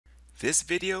This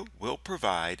video will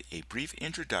provide a brief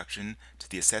introduction to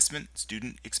the assessment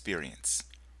student experience.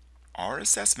 Our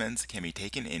assessments can be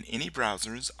taken in any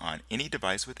browsers on any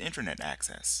device with internet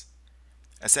access.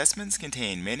 Assessments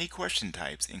contain many question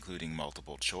types including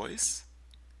multiple choice,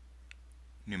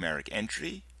 numeric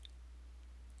entry,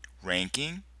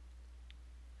 ranking,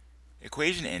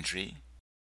 equation entry,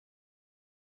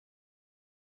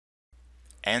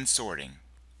 and sorting.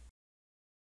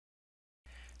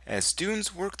 As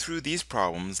students work through these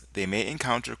problems, they may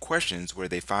encounter questions where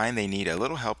they find they need a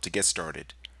little help to get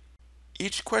started.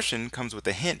 Each question comes with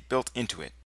a hint built into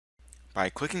it. By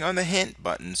clicking on the Hint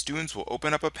button, students will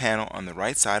open up a panel on the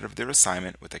right side of their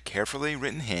assignment with a carefully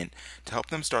written hint to help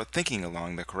them start thinking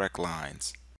along the correct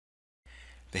lines.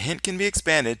 The hint can be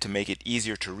expanded to make it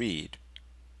easier to read,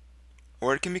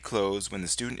 or it can be closed when the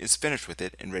student is finished with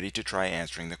it and ready to try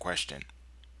answering the question.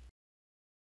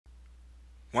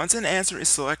 Once an answer is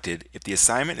selected, if the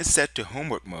assignment is set to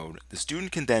homework mode, the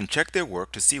student can then check their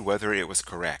work to see whether it was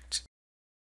correct.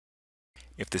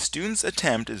 If the student's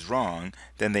attempt is wrong,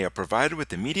 then they are provided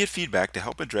with immediate feedback to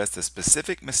help address the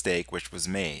specific mistake which was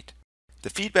made. The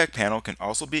feedback panel can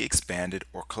also be expanded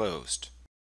or closed.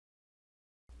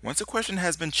 Once a question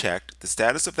has been checked, the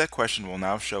status of that question will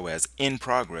now show as "in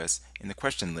progress" in the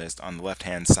question list on the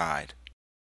left-hand side.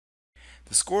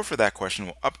 The score for that question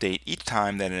will update each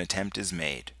time that an attempt is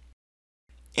made.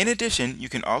 In addition, you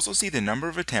can also see the number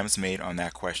of attempts made on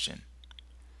that question.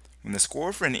 When the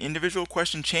score for an individual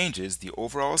question changes, the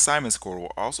overall assignment score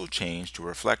will also change to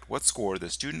reflect what score the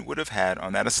student would have had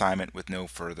on that assignment with no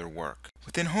further work.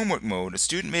 Within homework mode, a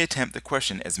student may attempt the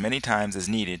question as many times as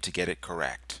needed to get it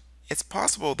correct. It's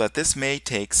possible that this may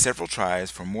take several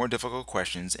tries for more difficult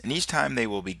questions, and each time they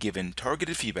will be given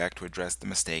targeted feedback to address the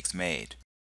mistakes made.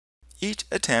 Each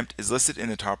attempt is listed in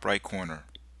the top right corner.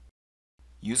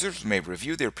 Users may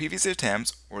review their previous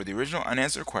attempts or the original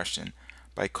unanswered question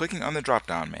by clicking on the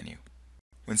drop-down menu.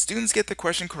 When students get the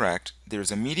question correct, there is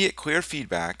immediate clear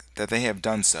feedback that they have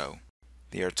done so.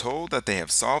 They are told that they have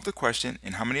solved the question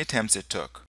and how many attempts it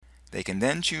took. They can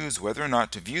then choose whether or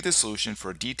not to view the solution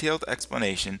for a detailed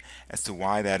explanation as to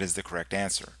why that is the correct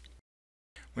answer.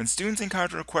 When students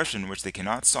encounter a question which they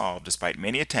cannot solve despite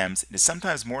many attempts, it is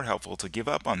sometimes more helpful to give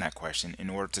up on that question in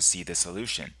order to see the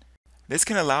solution. This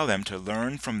can allow them to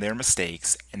learn from their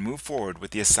mistakes and move forward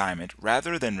with the assignment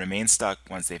rather than remain stuck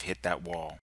once they've hit that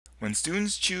wall. When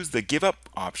students choose the Give Up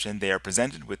option, they are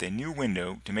presented with a new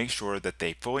window to make sure that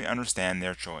they fully understand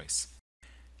their choice.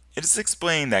 It is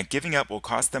explained that giving up will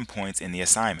cost them points in the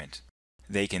assignment.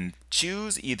 They can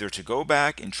choose either to go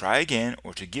back and try again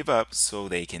or to give up so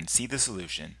they can see the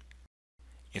solution.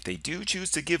 If they do choose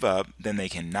to give up, then they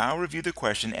can now review the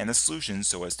question and the solution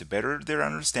so as to better their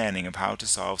understanding of how to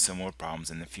solve similar problems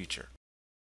in the future.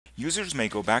 Users may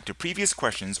go back to previous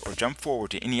questions or jump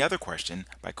forward to any other question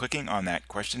by clicking on that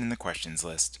question in the questions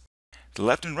list. The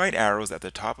left and right arrows at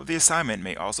the top of the assignment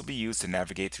may also be used to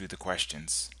navigate through the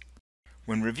questions.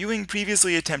 When reviewing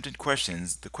previously attempted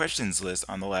questions, the questions list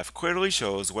on the left clearly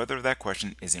shows whether that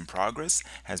question is in progress,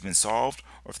 has been solved,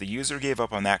 or if the user gave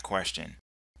up on that question.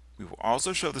 We will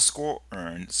also show the score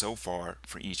earned so far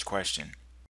for each question.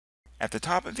 At the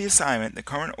top of the assignment, the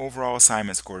current overall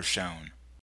assignment score is shown.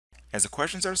 As the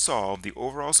questions are solved, the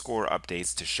overall score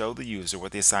updates to show the user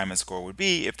what the assignment score would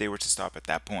be if they were to stop at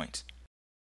that point.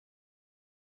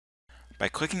 By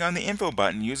clicking on the Info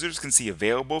button, users can see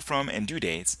available from and due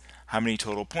dates, how many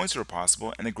total points are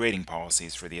possible, and the grading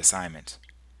policies for the assignment.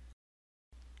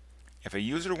 If a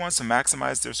user wants to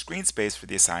maximize their screen space for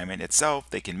the assignment itself,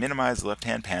 they can minimize the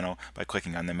left-hand panel by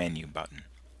clicking on the Menu button.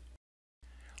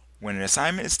 When an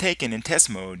assignment is taken in test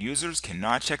mode, users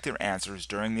cannot check their answers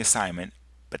during the assignment,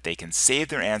 but they can save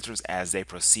their answers as they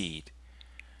proceed.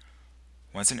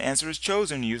 Once an answer is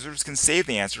chosen, users can save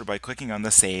the answer by clicking on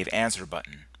the Save Answer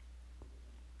button.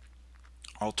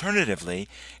 Alternatively,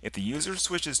 if the user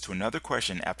switches to another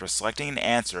question after selecting an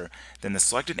answer, then the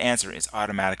selected answer is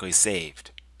automatically saved.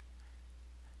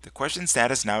 The question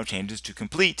status now changes to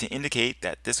Complete to indicate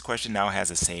that this question now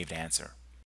has a saved answer.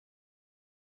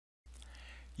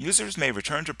 Users may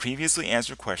return to previously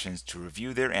answered questions to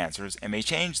review their answers and may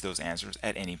change those answers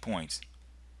at any point.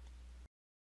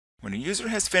 When a user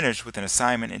has finished with an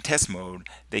assignment in test mode,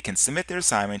 they can submit their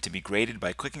assignment to be graded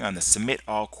by clicking on the Submit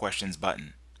All Questions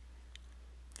button.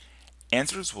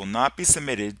 Answers will not be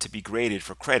submitted to be graded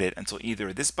for credit until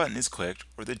either this button is clicked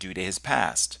or the due date has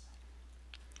passed.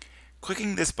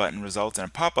 Clicking this button results in a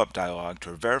pop-up dialog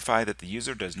to verify that the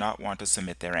user does not want to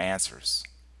submit their answers.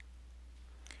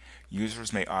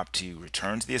 Users may opt to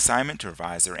return to the assignment to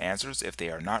revise their answers if they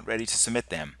are not ready to submit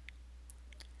them.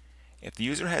 If the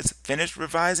user has finished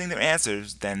revising their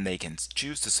answers, then they can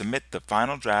choose to submit the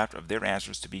final draft of their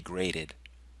answers to be graded.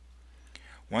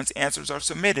 Once answers are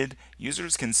submitted,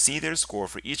 users can see their score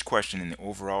for each question in the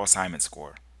overall assignment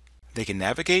score. They can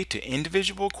navigate to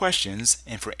individual questions,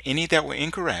 and for any that were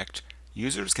incorrect,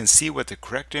 users can see what the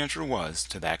correct answer was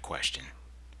to that question.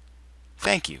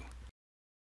 Thank you.